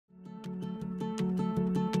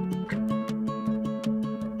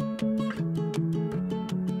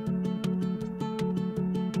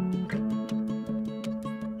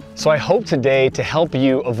So I hope today to help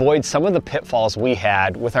you avoid some of the pitfalls we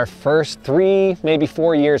had with our first 3, maybe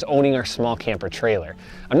 4 years owning our small camper trailer.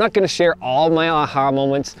 I'm not going to share all my aha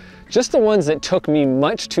moments, just the ones that took me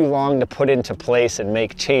much too long to put into place and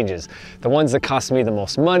make changes. The ones that cost me the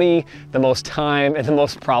most money, the most time, and the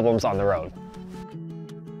most problems on the road.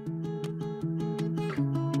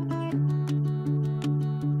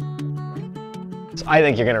 So I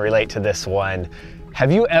think you're going to relate to this one.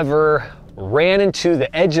 Have you ever ran into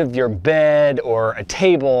the edge of your bed or a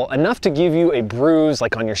table enough to give you a bruise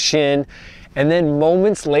like on your shin, and then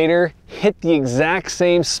moments later hit the exact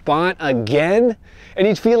same spot again? And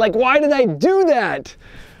you'd feel like, why did I do that?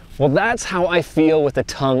 Well, that's how I feel with the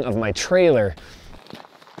tongue of my trailer.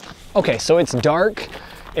 Okay, so it's dark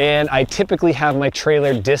and I typically have my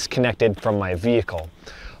trailer disconnected from my vehicle.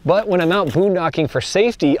 But when I'm out boondocking for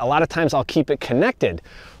safety, a lot of times I'll keep it connected.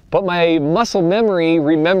 But my muscle memory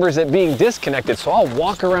remembers it being disconnected, so I'll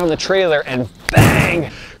walk around the trailer and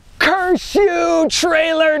bang! Curse you,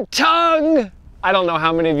 trailer tongue! I don't know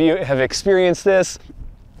how many of you have experienced this,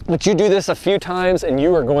 but you do this a few times and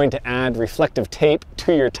you are going to add reflective tape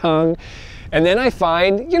to your tongue. And then I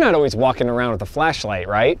find you're not always walking around with a flashlight,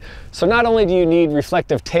 right? So not only do you need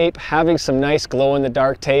reflective tape, having some nice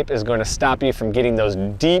glow-in-the-dark tape is going to stop you from getting those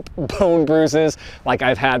deep bone bruises like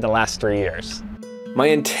I've had the last 3 years. My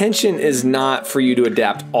intention is not for you to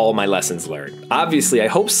adapt all my lessons learned. Obviously, I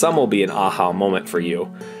hope some will be an aha moment for you.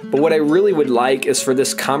 But what I really would like is for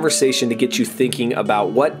this conversation to get you thinking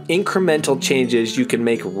about what incremental changes you can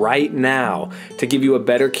make right now to give you a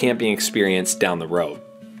better camping experience down the road.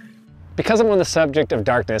 Because I'm on the subject of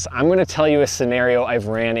darkness, I'm going to tell you a scenario I've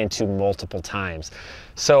ran into multiple times.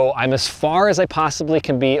 So I'm as far as I possibly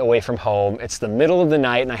can be away from home. It's the middle of the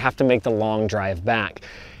night and I have to make the long drive back.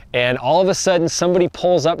 And all of a sudden somebody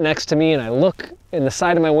pulls up next to me and I look in the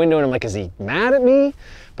side of my window and I'm like, is he mad at me?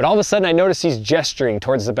 But all of a sudden I notice he's gesturing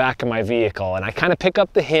towards the back of my vehicle and I kind of pick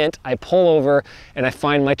up the hint, I pull over and I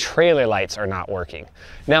find my trailer lights are not working.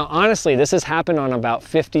 Now honestly, this has happened on about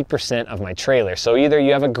 50% of my trailer. So either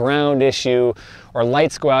you have a ground issue or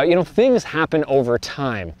lights go out, you know, things happen over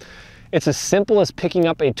time. It's as simple as picking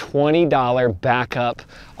up a $20 backup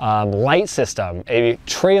light system, a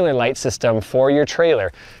trailer light system for your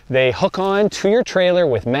trailer. They hook on to your trailer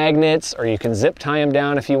with magnets, or you can zip tie them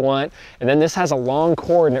down if you want. And then this has a long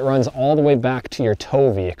cord and it runs all the way back to your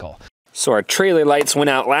tow vehicle. So our trailer lights went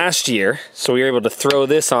out last year, so we were able to throw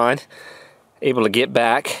this on, able to get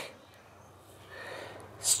back.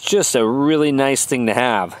 It's just a really nice thing to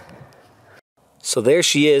have. So there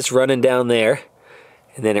she is running down there.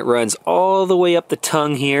 And then it runs all the way up the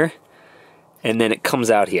tongue here, and then it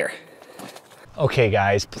comes out here. Okay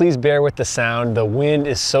guys, please bear with the sound. The wind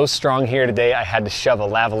is so strong here today, I had to shove a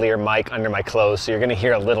lavalier mic under my clothes, so you're gonna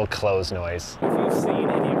hear a little clothes noise. If you've seen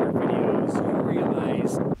any of our videos, you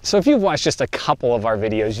realize. So if you've watched just a couple of our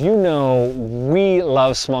videos, you know we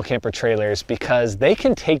love small camper trailers because they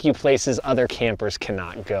can take you places other campers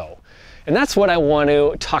cannot go. And that's what I want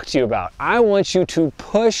to talk to you about. I want you to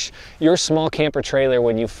push your small camper trailer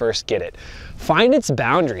when you first get it. Find its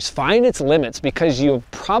boundaries, find its limits, because you'll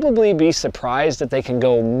probably be surprised that they can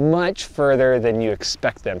go much further than you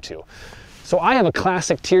expect them to. So I have a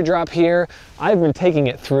classic teardrop here. I've been taking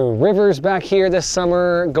it through rivers back here this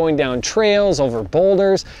summer, going down trails, over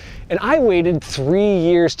boulders, and I waited 3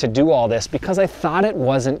 years to do all this because I thought it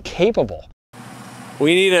wasn't capable.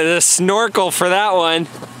 We needed a snorkel for that one.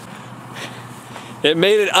 It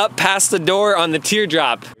made it up past the door on the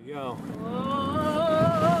teardrop. Here we go.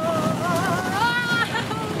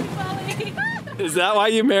 Is that why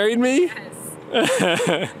you married me?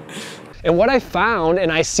 Yes. And what I found,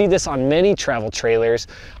 and I see this on many travel trailers,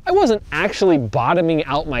 I wasn't actually bottoming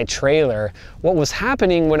out my trailer. What was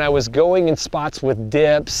happening when I was going in spots with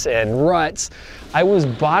dips and ruts, I was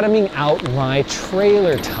bottoming out my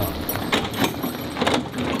trailer tongue.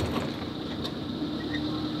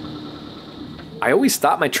 I always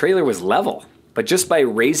thought my trailer was level, but just by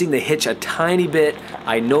raising the hitch a tiny bit,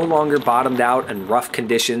 I no longer bottomed out in rough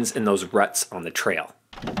conditions in those ruts on the trail.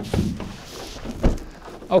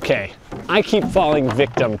 Okay, I keep falling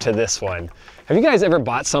victim to this one. Have you guys ever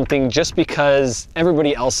bought something just because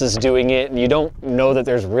everybody else is doing it and you don't know that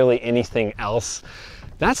there's really anything else?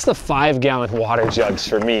 That's the 5-gallon water jugs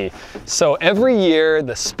for me. So every year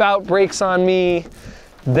the spout breaks on me,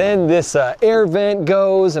 then this air vent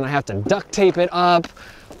goes and I have to duct tape it up.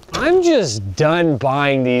 I'm just done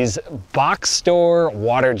buying these box store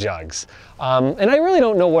water jugs. And I really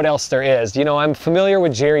don't know what else there is. You know, I'm familiar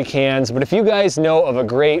with jerry cans, but if you guys know of a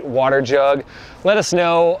great water jug, let us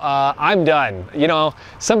know. I'm done. You know,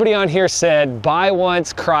 somebody on here said, buy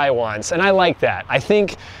once, cry once, and I like that. I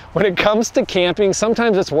think when it comes to camping,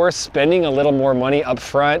 sometimes it's worth spending a little more money up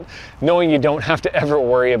front, knowing you don't have to ever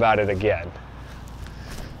worry about it again.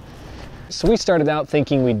 So we started out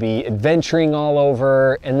thinking we'd be adventuring all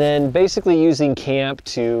over and then basically using camp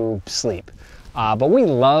to sleep. But we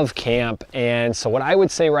love camp, and so what I would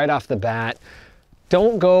say right off the bat,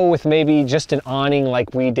 don't go with maybe just an awning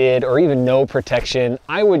like we did or even no protection.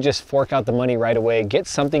 I would just fork out the money right away. Get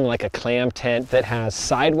something like a clam tent that has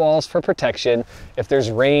sidewalls for protection if there's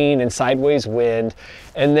rain and sideways wind,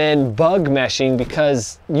 and then bug meshing,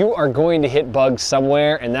 because you are going to hit bugs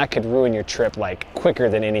somewhere and that could ruin your trip like quicker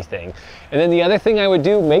than anything. And then the other thing I would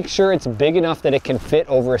do, make sure it's big enough that it can fit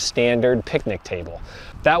over a standard picnic table.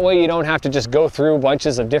 That way you don't have to just go through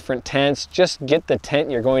bunches of different tents. Just get the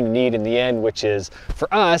tent you're going to need in the end, which is, for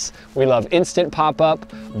us, we love instant pop-up,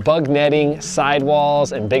 bug netting,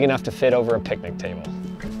 sidewalls, and big enough to fit over a picnic table.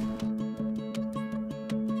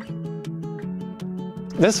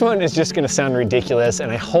 This one is just gonna sound ridiculous,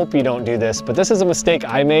 and I hope you don't do this, but this is a mistake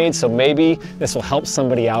I made, so maybe this will help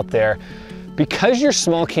somebody out there. Because your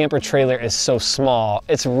small camper trailer is so small,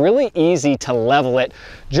 it's really easy to level it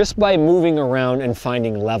just by moving around and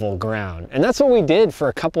finding level ground. And that's what we did for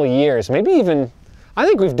a couple of years, maybe even, I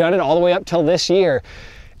think we've done it all the way up till this year.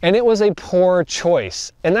 And it was a poor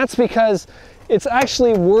choice. And that's because it's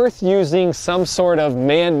actually worth using some sort of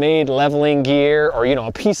man-made leveling gear, or, you know,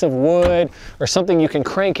 a piece of wood or something you can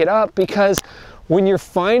crank it up, because when you're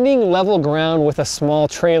finding level ground with a small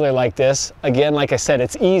trailer like this, again, like I said,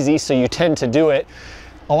 it's easy, so you tend to do it.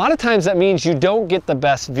 A lot of times that means you don't get the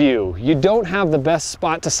best view. You don't have the best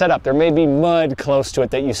spot to set up. There may be mud close to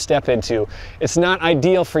it that you step into. It's not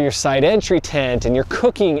ideal for your side entry tent and your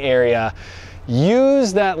cooking area.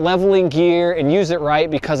 Use that leveling gear and use it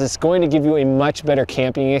right, because it's going to give you a much better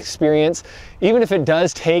camping experience. Even if it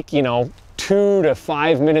does take, you know, 2 to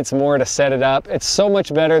 5 minutes more to set it up, it's so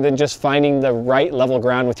much better than just finding the right level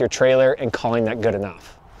ground with your trailer and calling that good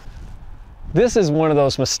enough. This is one of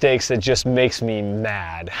those mistakes that just makes me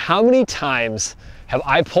mad. How many times have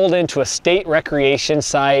I pulled into a state recreation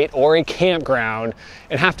site or a campground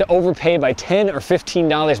and have to overpay by $10 or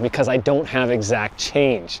 $15 because I don't have exact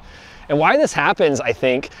change? And why this happens, I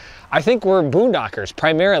think we're boondockers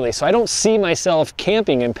primarily, so I don't see myself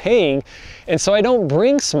camping and paying, and so I don't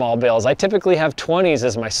bring small bills. I typically have 20s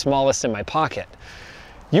as my smallest in my pocket.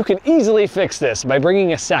 You can easily fix this by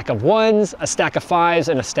bringing a stack of 1s, a stack of 5s,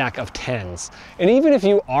 and a stack of 10s. And even if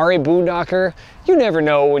you are a boondocker, you never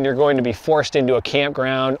know when you're going to be forced into a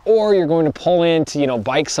campground, or you're going to pull in to, you know,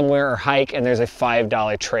 bike somewhere or hike, and there's a $5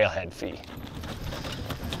 trailhead fee.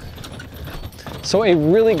 So a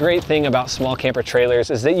really great thing about small camper trailers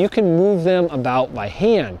is that you can move them about by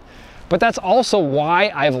hand. But that's also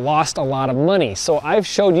why I've lost a lot of money. So I've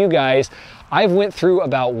showed you guys, I've went through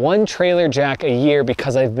about 1 trailer jack a year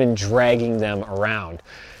because I've been dragging them around.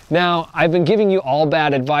 Now, I've been giving you all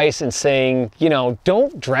bad advice and saying, you know,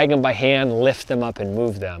 don't drag them by hand, lift them up and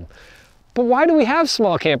move them. But why do we have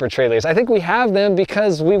small camper trailers? I think we have them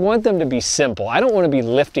because we want them to be simple. I don't want to be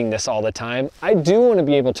lifting this all the time. I do want to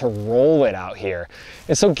be able to roll it out here.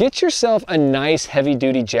 And so get yourself a nice heavy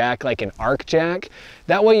duty jack, like an arc jack.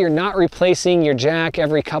 That way you're not replacing your jack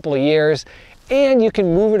every couple of years, and you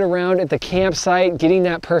can move it around at the campsite, getting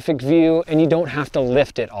that perfect view, and you don't have to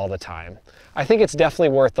lift it all the time. I think it's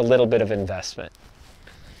definitely worth a little bit of investment.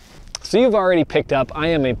 So you've already picked up, I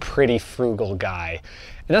am a pretty frugal guy.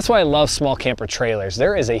 And that's why I love small camper trailers.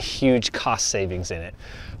 There is a huge cost savings in it.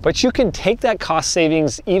 But you can take that cost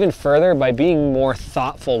savings even further by being more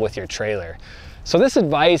thoughtful with your trailer. So this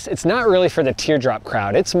advice, it's not really for the teardrop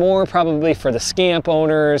crowd. It's more probably for the scamp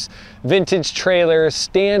owners, vintage trailers,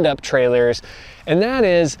 stand-up trailers. And that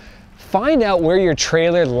is, find out where your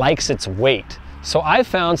trailer likes its weight. So I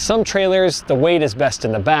found some trailers, the weight is best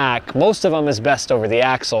in the back. Most of them is best over the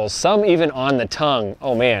axles, some even on the tongue.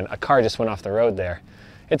 Oh man, a car just went off the road there.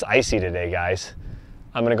 It's icy today, guys.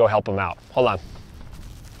 I'm gonna go help him out. Hold on.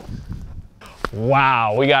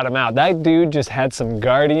 Wow, we got him out. That dude just had some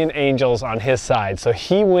guardian angels on his side. So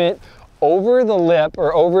he went over the lip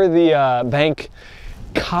or over the bank,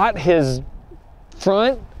 caught his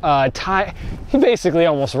front tire. He basically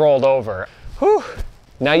almost rolled over. Whew.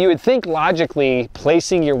 Now you would think logically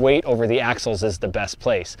placing your weight over the axles is the best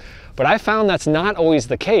place, but I found that's not always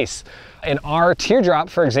the case. In our teardrop,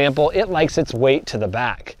 for example, it likes its weight to the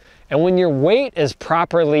back. And when your weight is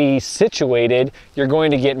properly situated, you're going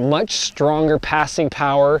to get much stronger passing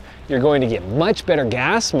power. You're going to get much better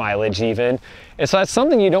gas mileage even. And so that's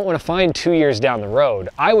something you don't want to find 2 years down the road.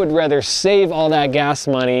 I would rather save all that gas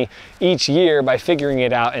money each year by figuring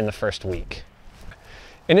it out in the first week.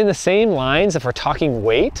 And in the same lines, if we're talking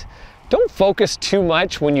weight, don't focus too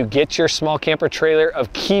much when you get your small camper trailer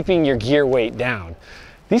of keeping your gear weight down.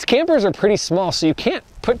 These campers are pretty small, so you can't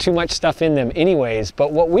put too much stuff in them anyways,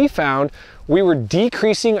 but what we found, we were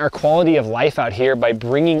decreasing our quality of life out here by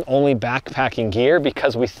bringing only backpacking gear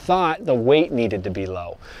because we thought the weight needed to be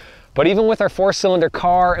low. But even with our 4-cylinder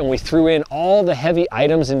car and we threw in all the heavy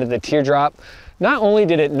items into the teardrop, not only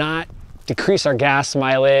did it not decrease our gas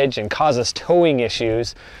mileage and cause us towing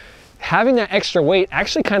issues, having that extra weight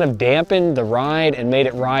actually kind of dampened the ride and made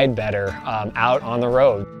it ride better out on the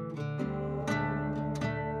road.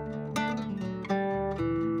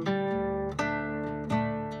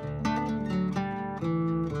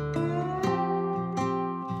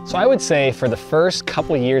 So I would say for the first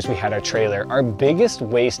couple of years we had our trailer, our biggest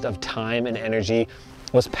waste of time and energy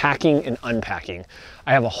was packing and unpacking.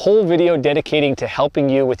 I have a whole video dedicating to helping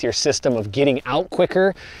you with your system of getting out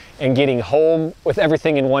quicker and getting home with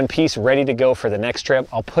everything in one piece ready to go for the next trip.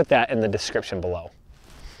 I'll put that in the description below.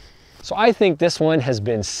 So I think this one has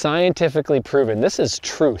been scientifically proven. This is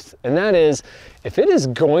truth, and that is, if it is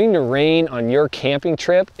going to rain on your camping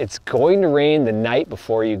trip, it's going to rain the night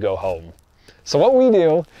before you go home. So what we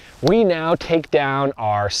do, we now take down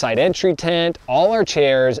our side entry tent, all our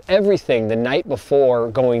chairs, everything the night before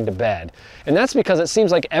going to bed. And that's because it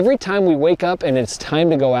seems like every time we wake up and it's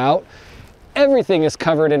time to go out, everything is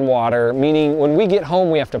covered in water, meaning when we get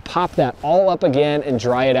home, we have to pop that all up again and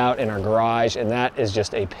dry it out in our garage, and that is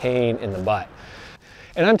just a pain in the butt.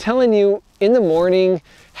 And I'm telling you, in the morning,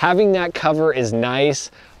 having that cover is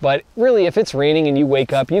nice, but really if it's raining and you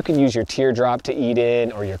wake up, you can use your teardrop to eat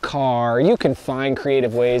in or your car. You can find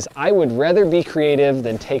creative ways. I would rather be creative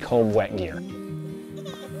than take home wet gear.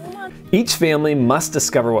 Each family must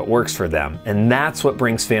discover what works for them, and that's what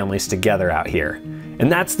brings families together out here.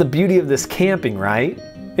 And that's the beauty of this camping, right?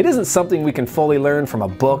 It isn't something we can fully learn from a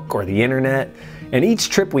book or the internet, and each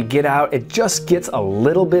trip we get out, it just gets a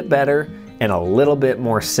little bit better and a little bit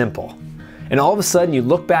more simple. And all of a sudden you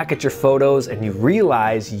look back at your photos and you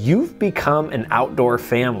realize you've become an outdoor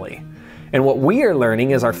family. And what we are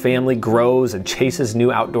learning as our family grows and chases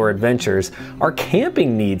new outdoor adventures, our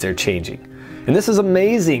camping needs are changing. And this is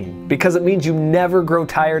amazing because it means you never grow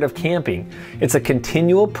tired of camping. It's a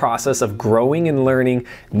continual process of growing and learning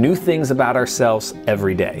new things about ourselves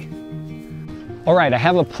every day. All right, I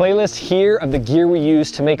have a playlist here of the gear we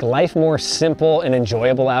use to make life more simple and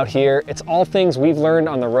enjoyable out here. It's all things we've learned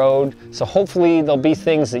on the road, so hopefully there'll be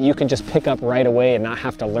things that you can just pick up right away and not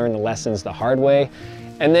have to learn the lessons the hard way.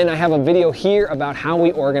 And then I have a video here about how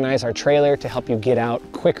we organize our trailer to help you get out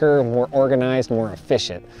quicker, more organized, more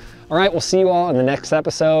efficient. All right, we'll see you all in the next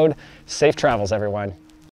episode. Safe travels, everyone.